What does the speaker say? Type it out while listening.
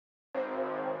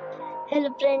Hello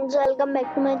friends, welcome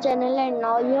back to my channel, and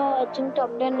now you are watching top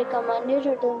 10 recommended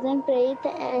hotels in Crete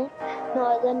and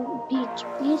Northern Beach.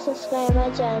 Please subscribe my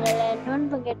channel and don't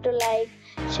forget to like,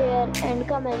 share and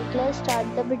comment. Let's start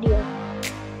the video.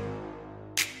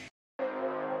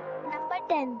 Number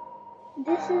 10.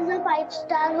 This is a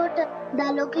 5-star hotel.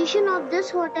 The location of this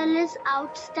hotel is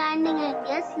outstanding and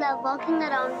guests love walking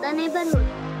around the neighborhood.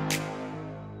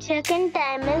 Check-in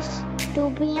time is 2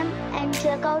 p.m. and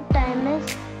check-out time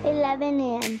is 11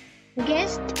 a.m.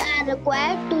 Guests are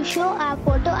required to show a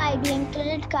photo ID and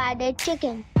credit card at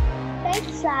check-in.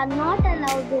 Pets are not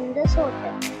allowed in this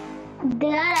hotel.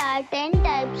 There are 10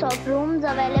 types of rooms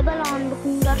available on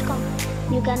booking.com.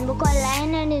 You can book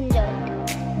online and enjoy it.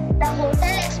 The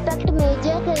hotel expects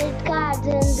major credit cards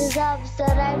and reserves the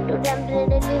right to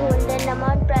temporarily hold an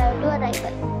amount prior to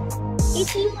arrival.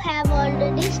 If you have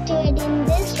already stayed in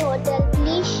this hotel,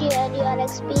 please share your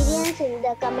experience in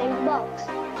the comment box.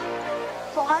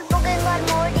 For booking or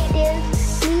more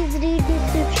details, please read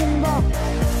description box.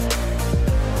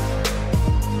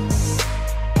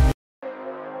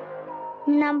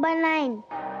 Number 9.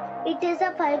 It is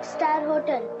a 5-star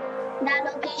hotel. The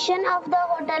location of the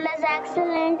hotel is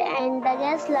excellent and the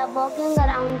guests love walking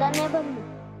around the neighborhood.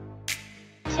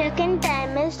 Check-in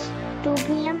time is 2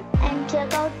 p.m. and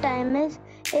check-out time is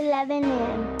 11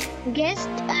 a.m. Guests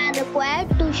are required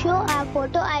to show a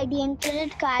photo ID and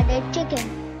credit card at check-in.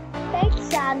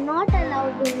 Pets are not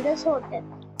allowed in this hotel.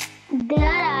 There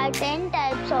are 10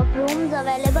 types of rooms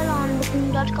available on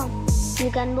booking.com. You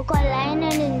can book online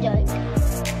and enjoy it.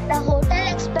 The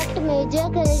hotel expects major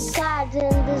credit cards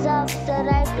and reserves the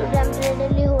right to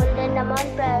temporarily hold an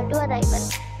amount prior to arrival.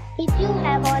 If you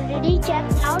have already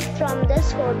checked out from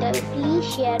this hotel, please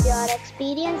share your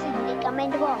experience in the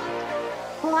comment box.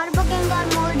 For booking or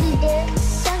more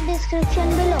details, check description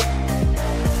below.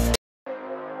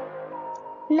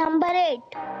 Number 8.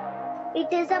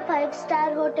 It is a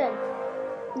 5-star hotel.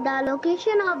 The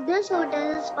location of this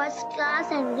hotel is first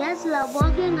class and guests love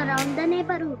walking around the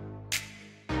neighborhood.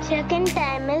 Check-in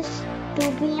time is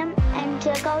 2 p.m. and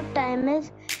check-out time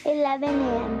is 11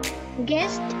 a.m.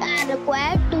 Guests are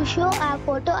required to show a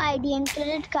photo ID and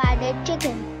credit card at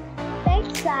check-in.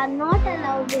 Pets are not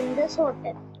allowed in this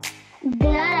hotel.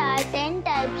 There are 10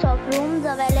 types of rooms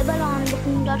available on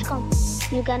booking.com.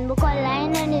 You can book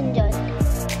online and enjoy it.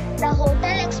 The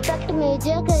hotel expects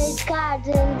major credit cards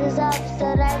and reserves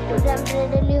the right to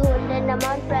temporarily hold an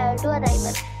amount prior to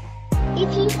arrival.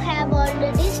 If you have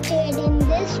already stayed in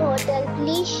this hotel,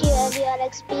 please share your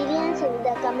experience in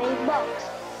the comment box.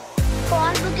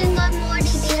 For booking or more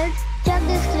details, check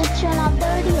description of the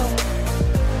video.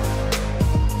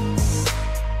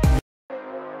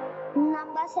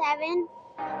 Number 7.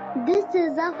 This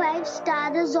is a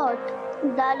 5-star resort.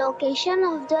 The location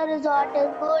of the resort is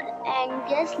good and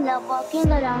guests love walking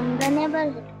around the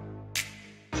neighborhood.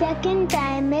 Check-in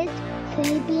time is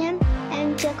 3 p.m.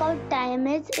 and check-out time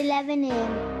is 11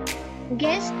 a.m.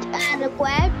 Guests are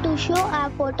required to show a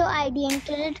photo ID and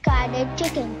credit card at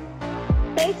check-in.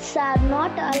 Pets are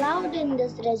not allowed in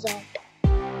this resort.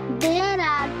 There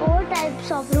are 4 types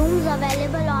of rooms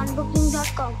available on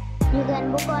booking.com. You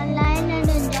can book online and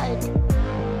enjoy it.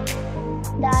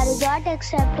 The resort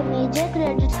accepts major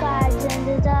credit cards and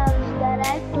reserves the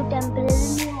right to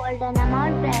temporarily hold an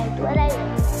amount prior to arrival.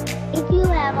 If you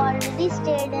have already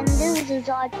stayed in this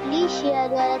resort, please share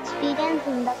your experience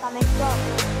in the comment box.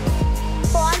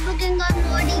 For booking or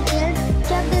more details,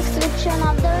 check description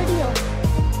of the video.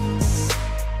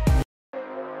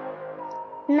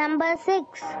 Number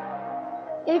 6.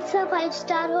 It's a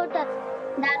 5-star hotel.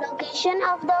 The location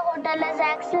of the hotel is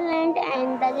excellent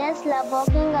and the guests love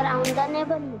walking around the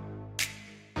neighborhood.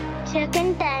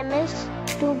 Check-in time is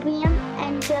 2 p.m.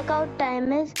 and check-out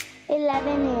time is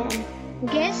 11 a.m.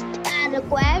 Guests are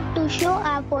required to show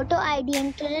a photo ID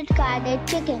and credit card at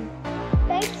check-in.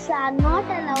 Pets are not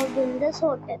allowed in this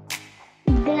hotel.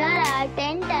 There are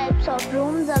 10 types of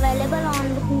rooms available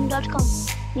on booking.com.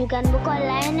 You can book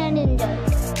online and enjoy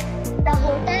it. The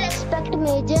hotel expects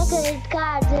major credit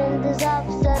cards and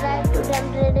reserves the right to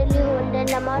temporarily hold an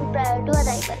amount prior to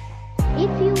arrival. If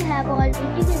you have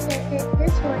already visited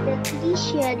this hotel, please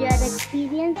share your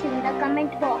experience in the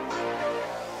comment box.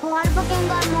 For booking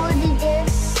or more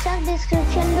details, check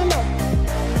description below.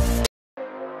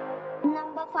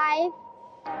 Number 5.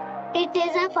 It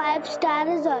is a 5-star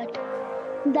resort.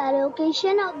 The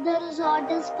location of the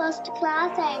resort is first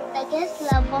class and the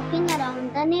guests love walking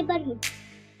around the neighborhood.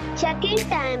 Check-in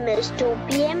time is 2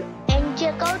 p.m. and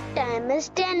check-out time is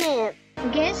 10 a.m.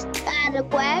 Guests are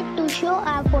required to show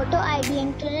a photo ID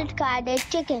and credit card at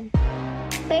check-in.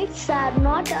 Pets are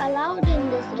not allowed in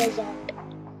this resort.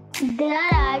 There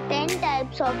are 10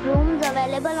 types of rooms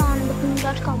available on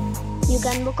booking.com. You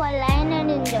can book online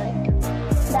and enjoy it.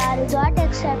 The resort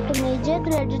accepts major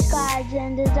credit cards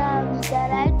and reserves the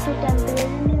right to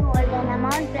temporarily hold an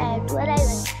amount prior to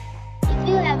arrival. If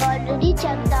you have already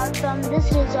checked out from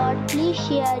this resort, please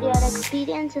share your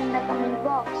experience in the comment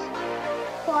box.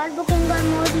 For booking or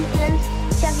more details,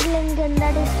 check the link in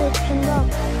the description box.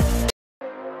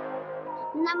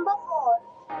 Number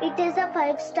 4. It is a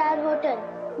 5-star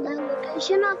hotel. The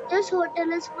location of this hotel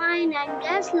is fine and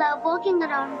guests love walking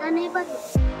around the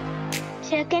neighborhood.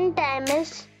 Check-in time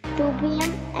is 2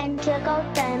 p.m. and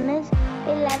check-out time is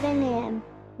 11 a.m.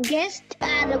 Guests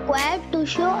are required to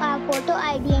show a photo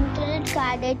ID and credit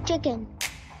card at check-in.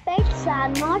 Pets are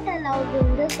not allowed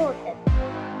in this hotel.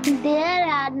 There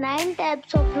are 9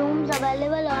 types of rooms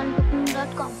available on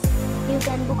booking.com. You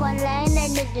can book online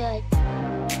and enjoy it.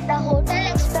 The hotel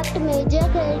accepts major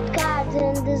credit cards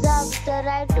and reserves the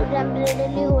right to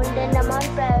temporarily hold an amount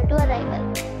prior to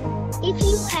arrival. If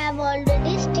you have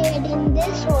already stayed in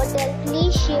this hotel,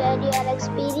 please share your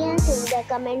experience in the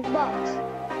comment box.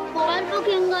 For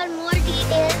booking or more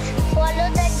details, follow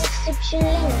the description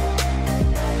link.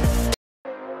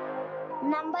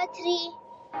 Number 3.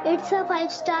 It's a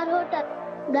 5-star hotel.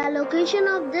 The location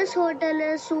of this hotel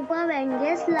is superb and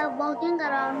guests love walking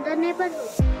around the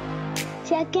neighborhood.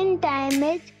 Check-in time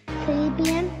is 3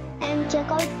 p.m. and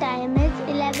check-out time is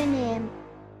 11 a.m.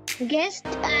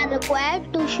 Guests are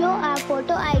required to show a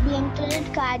photo ID and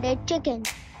credit card at check-in.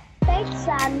 Pets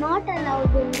are not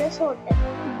allowed in this hotel.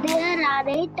 There are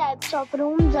 8 types of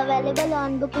rooms available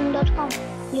on booking.com.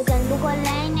 You can book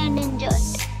online and enjoy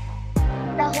it.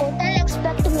 The hotel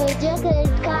accepts major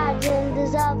credit cards and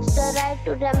reserves the right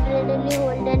to temporarily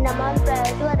hold an amount prior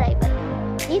to arrival.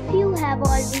 If you have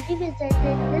already visited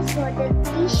this hotel,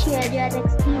 please share your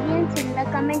experience in the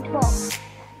comment box.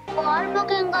 For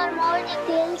booking or more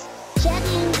details, check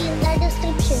link in the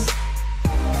description.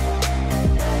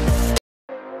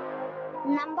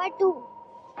 Number 2.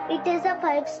 It is a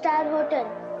 5-star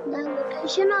hotel. The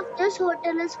location of this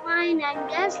hotel is fine and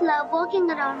guests love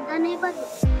walking around the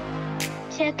neighborhood.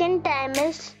 Check-in time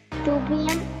is 2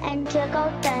 p.m. and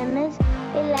check-out time is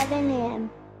 11 a.m.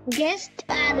 Guests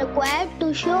are required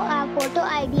to show a photo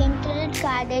ID and credit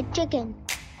card at check-in.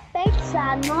 Pets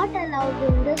are not allowed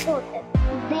in this hotel.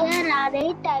 There are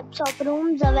 8 types of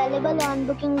rooms available on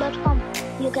booking.com.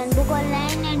 You can book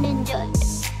online and enjoy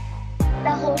it.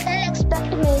 The hotel accepts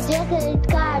major credit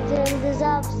cards and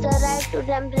reserves the right to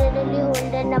temporarily hold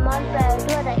an amount prior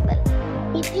to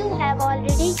arrival. If you have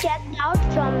already checked out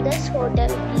from this hotel,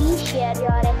 please share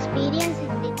your experience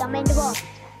in the comment box.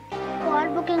 For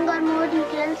booking or more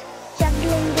details, check the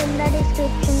link in the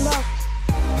description box.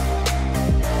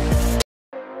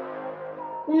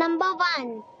 Number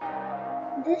 1.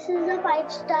 This is a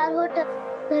 5-star hotel.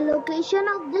 The location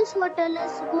of this hotel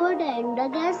is good and the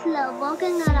guests love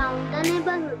walking around the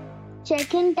neighborhood.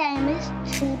 Check-in time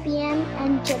is 3 p.m.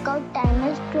 and check-out time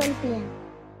is 12 p.m.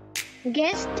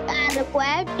 Guests are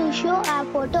required to show a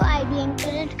photo ID and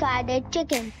credit card at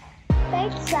check-in.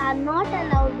 Pets are not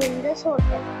allowed in this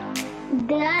hotel.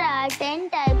 There are 10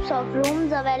 types of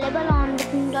rooms available on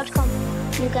booking.com.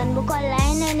 You can book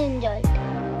online and enjoy it.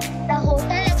 The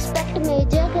hotel accepts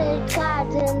major credit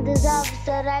cards and reserves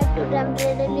the right to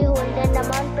temporarily hold an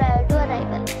amount prior to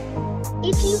arrival.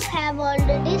 If you have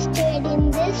already stayed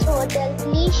in this hotel,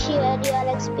 please share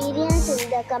your experience in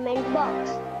the comment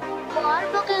box. For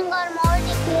booking or more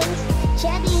details,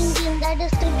 check link in the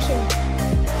description.